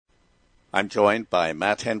I'm joined by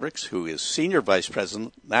Matt Hendricks, who is Senior Vice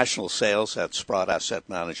President, National Sales at Sprott Asset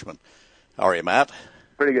Management. How are you, Matt?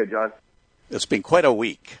 Pretty good, John. It's been quite a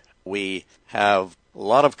week. We have a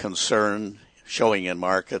lot of concern showing in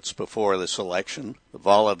markets before this election. The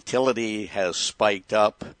volatility has spiked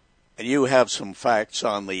up. And you have some facts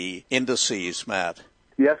on the indices, Matt.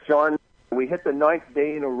 Yes, John. We hit the ninth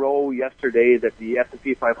day in a row yesterday that the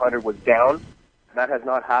S&P 500 was down. That has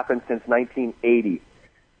not happened since 1980.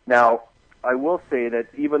 Now, I will say that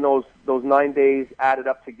even those 9 days added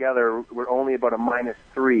up together were only about a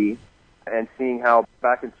 -3, and seeing how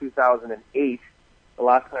back in 2008, the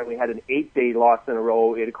last time we had an 8-day loss in a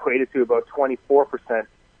row, it equated to about 24%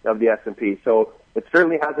 of the S&P. So it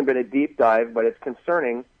certainly hasn't been a deep dive, but it's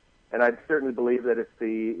concerning, and I certainly believe that it's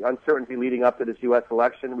the uncertainty leading up to this U.S.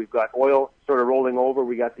 election. We've got oil sort of rolling over.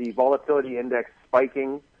 We got the volatility index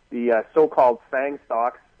spiking. The so-called FANG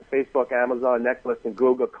stocks, Facebook, Amazon, Netflix, and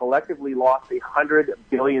Google, collectively lost $100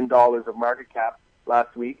 billion of market cap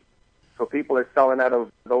last week. So people are selling out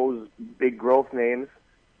of those big growth names.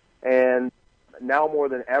 And now more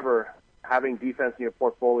than ever, having defense in your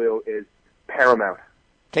portfolio is paramount.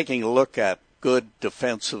 Taking a look at good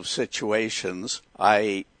defensive situations,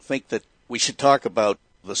 I think that we should talk about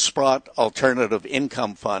the Sprott Alternative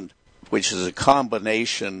Income Fund, which is a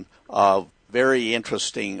combination of very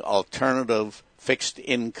interesting alternative fixed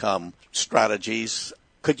income strategies.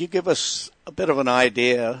 Could you give us a bit of an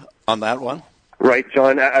idea on that one? Right,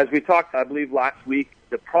 John. As we talked, I believe, last week,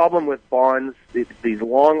 the problem with bonds, these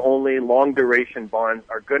long duration bonds,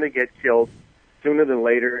 are going to get killed sooner than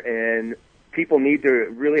later, and people need to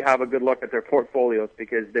really have a good look at their portfolios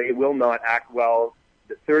because they will not act well.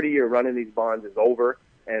 The 30-year run in these bonds is over,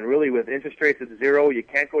 and really with interest rates at zero, you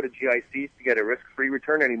can't go to GICs to get a risk-free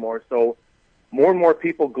return anymore. So more and more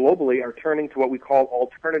people globally are turning to what we call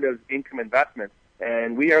alternative income investments.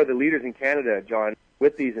 And we are the leaders in Canada, John,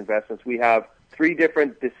 with these investments. We have 3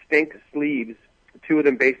 different distinct sleeves, 2 of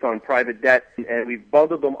them based on private debt, and we've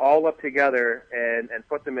bundled them all up together and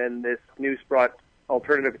put them in this new Sprott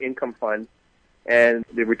Alternative Income Fund. And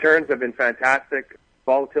the returns have been fantastic.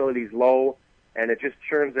 Volatility is low, and it just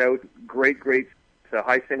churns out great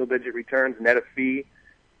high single-digit returns, net of fee.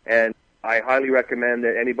 And I highly recommend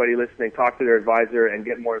that anybody listening talk to their advisor and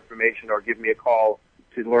get more information or give me a call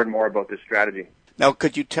to learn more about this strategy. Now,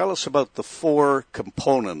 could you tell us about the 4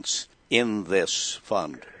 components in this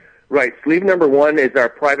fund? Right. Sleeve number 1 is our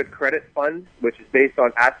private credit fund, which is based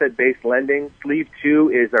on asset-based lending. Sleeve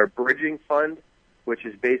 2 is our bridging fund, which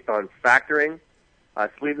is based on factoring.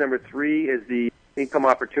 Sleeve number 3 is the income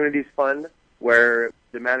opportunities fund, where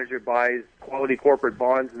the manager buys quality corporate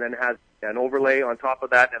bonds and then has an overlay on top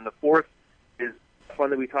of that. And the 4th is a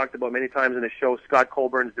fund that we talked about many times in the show, Scott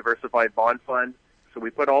Colburn's Diversified Bond Fund. So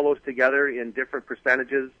we put all those together in different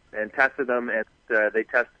percentages and tested them, and they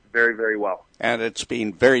test very, very well. And it's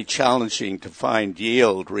been very challenging to find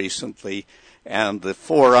yield recently, and the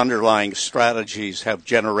 4 underlying strategies have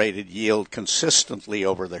generated yield consistently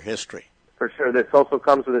over their history. For sure. This also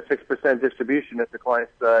comes with a 6% distribution if the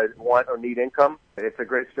clients want or need income. It's a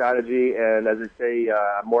great strategy, and as I say,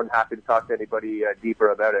 I'm more than happy to talk to anybody deeper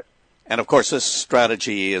about it. And, of course, this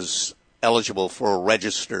strategy is eligible for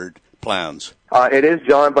registered plans. It is,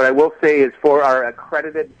 John, but I will say it's for our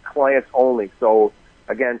accredited clients only. So,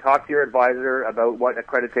 again, talk to your advisor about what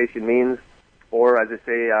accreditation means, or, as I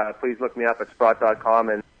say, please look me up at sprott.com,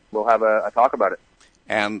 and we'll have a talk about it.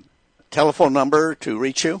 And telephone number to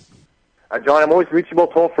reach you? John, I'm always reachable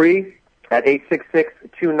toll-free at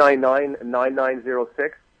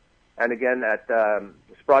 866-299-9906, and again at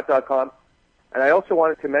sprott.com. And I also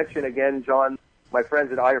wanted to mention again, John, my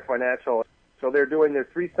friends at IR Financial. So they're doing their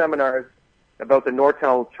 3 seminars about the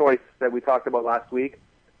Nortel choice that we talked about last week.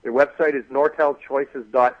 Their website is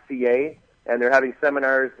nortelchoices.ca, and they're having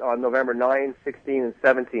seminars on November 9, 16, and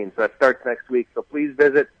 17. So that starts next week. So please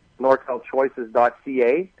visit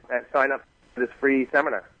nortelchoices.ca and sign up for this free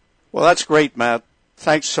seminar. Well, that's great, Matt.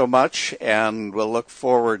 Thanks so much, and we'll look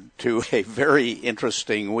forward to a very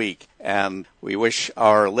interesting week. And we wish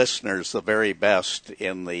our listeners the very best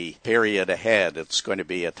in the period ahead. It's going to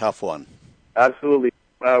be a tough one. Absolutely.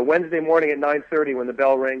 Wednesday morning at 9:30 when the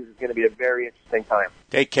bell rings is going to be a very interesting time.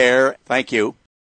 Take care. Thank you.